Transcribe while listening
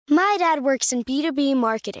My dad works in B2B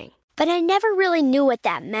marketing, but I never really knew what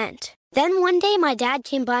that meant. Then one day my dad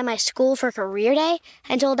came by my school for career day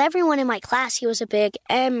and told everyone in my class he was a big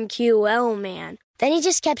MQL man. Then he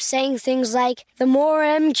just kept saying things like, the more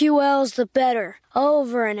MQLs, the better,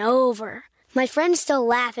 over and over. My friends still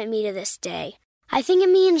laugh at me to this day. I think it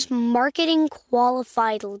means marketing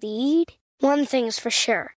qualified lead. One thing's for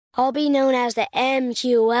sure, I'll be known as the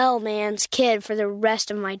MQL man's kid for the rest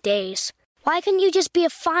of my days. Why couldn't you just be a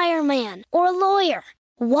fireman or a lawyer?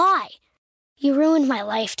 Why? You ruined my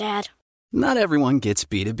life, Dad. Not everyone gets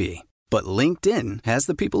B2B, but LinkedIn has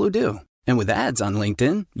the people who do. And with ads on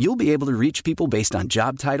LinkedIn, you'll be able to reach people based on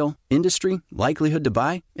job title, industry, likelihood to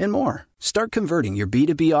buy, and more. Start converting your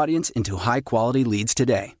B2B audience into high-quality leads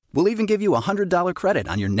today. We'll even give you a $100 credit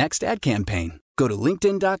on your next ad campaign. Go to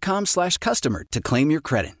linkedin.com/customer to claim your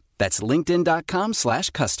credit. That's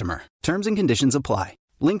linkedin.com/customer. Terms and conditions apply.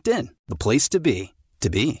 LinkedIn, the place to be, to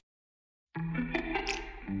be.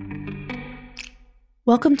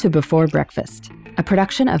 Welcome to Before Breakfast, a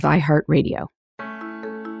production of iHeartRadio.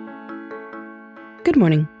 Good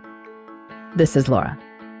morning. This is Laura.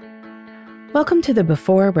 Welcome to the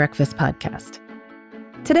Before Breakfast podcast.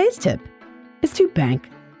 Today's tip is to bank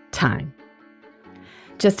time.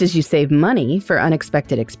 Just as you save money for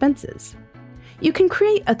unexpected expenses, you can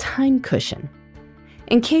create a time cushion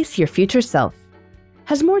in case your future self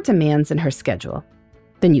has more demands in her schedule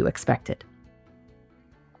than you expected.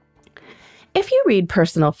 If you read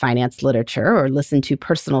personal finance literature or listen to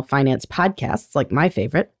personal finance podcasts like my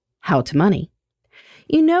favorite, How to Money,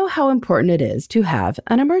 you know how important it is to have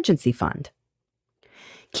an emergency fund.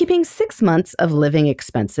 Keeping 6 months of living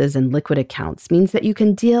expenses in liquid accounts means that you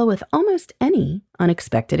can deal with almost any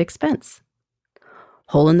unexpected expense.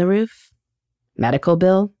 Hole in the roof, medical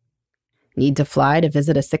bill, need to fly to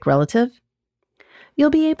visit a sick relative. You'll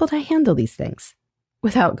be able to handle these things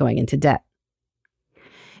without going into debt.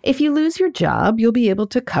 If you lose your job, you'll be able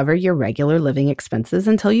to cover your regular living expenses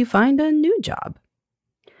until you find a new job.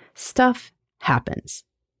 Stuff happens,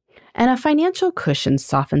 and a financial cushion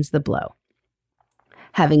softens the blow.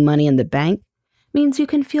 Having money in the bank means you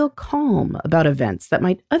can feel calm about events that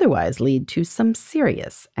might otherwise lead to some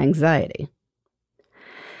serious anxiety.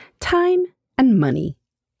 Time and money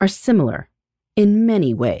are similar in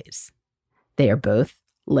many ways. They are both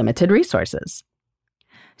limited resources.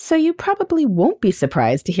 So you probably won't be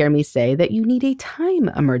surprised to hear me say that you need a time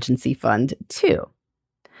emergency fund too.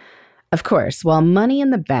 Of course, while money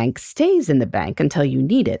in the bank stays in the bank until you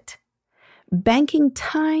need it, banking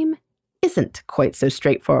time isn't quite so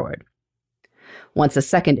straightforward. Once a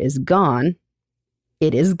second is gone,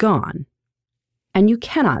 it is gone, and you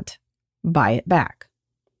cannot buy it back.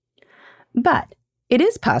 But it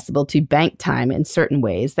is possible to bank time in certain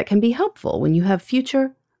ways that can be helpful when you have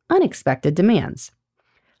future unexpected demands,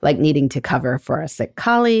 like needing to cover for a sick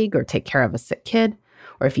colleague or take care of a sick kid,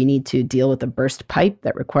 or if you need to deal with a burst pipe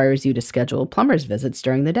that requires you to schedule plumber's visits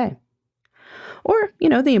during the day. Or,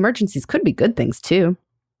 the emergencies could be good things too,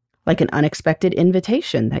 like an unexpected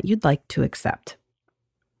invitation that you'd like to accept.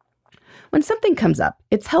 When something comes up,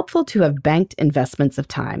 it's helpful to have banked investments of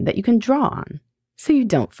time that you can draw on so you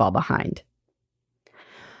don't fall behind.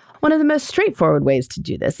 One of the most straightforward ways to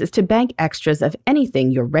do this is to bank extras of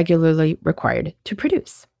anything you're regularly required to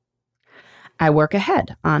produce. I work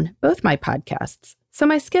ahead on both my podcasts, so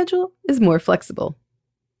my schedule is more flexible.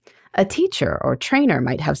 A teacher or trainer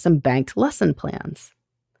might have some banked lesson plans.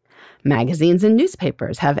 Magazines and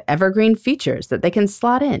newspapers have evergreen features that they can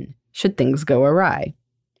slot in should things go awry.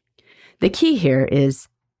 The key here is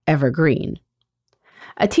evergreen.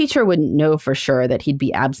 A teacher wouldn't know for sure that he'd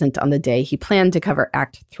be absent on the day he planned to cover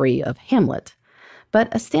Act 3 of Hamlet,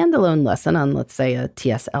 but a standalone lesson on, let's say, a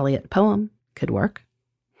T.S. Eliot poem could work.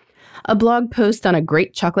 A blog post on a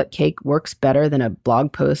great chocolate cake works better than a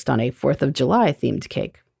blog post on a 4th of July themed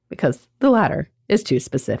cake, because the latter is too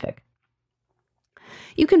specific.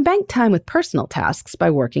 You can bank time with personal tasks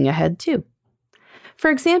by working ahead too.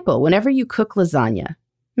 For example, whenever you cook lasagna,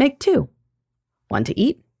 make 2. One to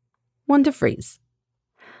eat, one to freeze.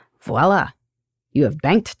 Voila! You have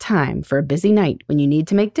banked time for a busy night when you need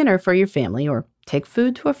to make dinner for your family or take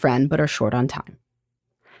food to a friend but are short on time.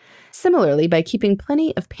 Similarly, by keeping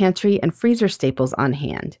plenty of pantry and freezer staples on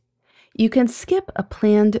hand, you can skip a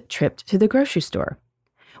planned trip to the grocery store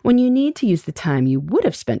when you need to use the time you would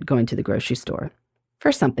have spent going to the grocery store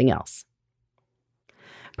for something else.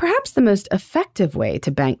 Perhaps the most effective way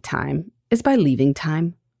to bank time is by leaving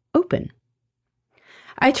time open.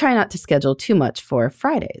 I try not to schedule too much for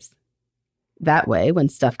Fridays. That way, when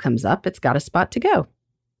stuff comes up, it's got a spot to go.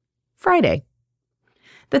 Friday.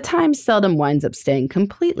 The time seldom winds up staying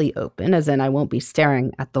completely open, as in I won't be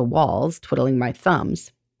staring at the walls, twiddling my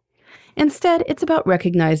thumbs. Instead, it's about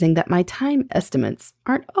recognizing that my time estimates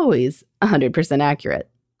aren't always 100% accurate.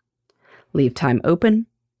 Leave time open,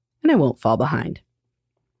 and I won't fall behind.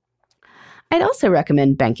 I'd also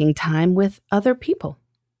recommend banking time with other people.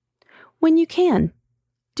 When you can,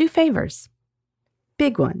 do favors.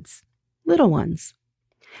 Big ones, little ones.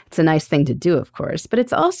 It's a nice thing to do, of course, but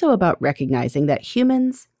it's also about recognizing that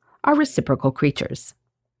humans are reciprocal creatures.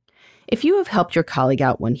 If you have helped your colleague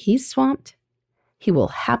out when he's swamped, he will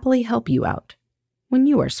happily help you out when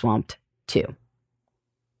you are swamped, too.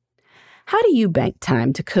 How do you bank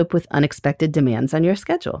time to cope with unexpected demands on your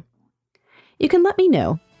schedule? You can let me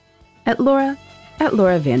know at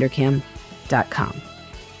laura@lauravanderkam.com.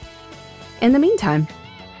 In the meantime,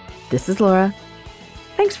 this is Laura.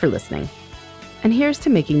 Thanks for listening. And here's to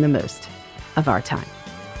making the most of our time.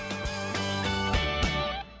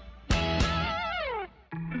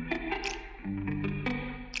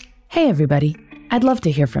 Hey, everybody. I'd love to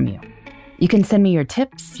hear from you. You can send me your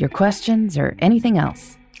tips, your questions, or anything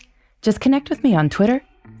else. Just connect with me on Twitter,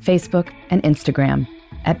 Facebook, and Instagram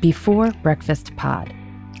at Before Breakfast Pod.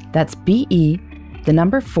 That's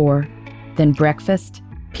BE4, then breakfast,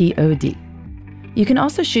 POD. You can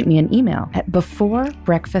also shoot me an email at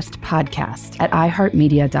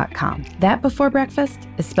beforebreakfastpodcast@iheartmedia.com. That Before Breakfast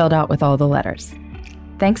is spelled out with all the letters.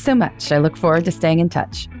 Thanks so much. I look forward to staying in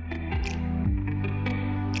touch.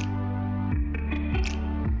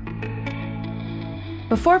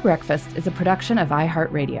 Before Breakfast is a production of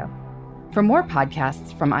iHeartRadio. For more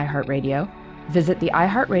podcasts from iHeartRadio, visit the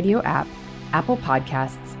iHeartRadio app, Apple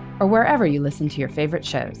Podcasts, or wherever you listen to your favorite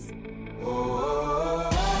shows.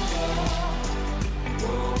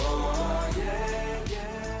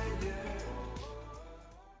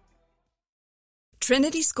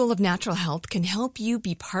 Trinity School of Natural Health can help you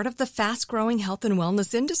be part of the fast-growing health and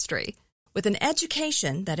wellness industry. With an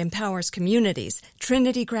education that empowers communities,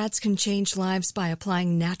 Trinity grads can change lives by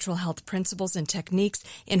applying natural health principles and techniques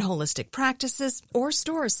in holistic practices or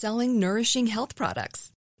stores selling nourishing health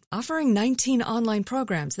products. Offering 19 online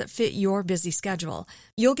programs that fit your busy schedule,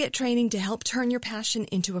 you'll get training to help turn your passion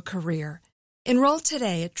into a career. Enroll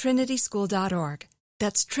today at trinityschool.org.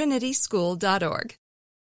 That's trinityschool.org.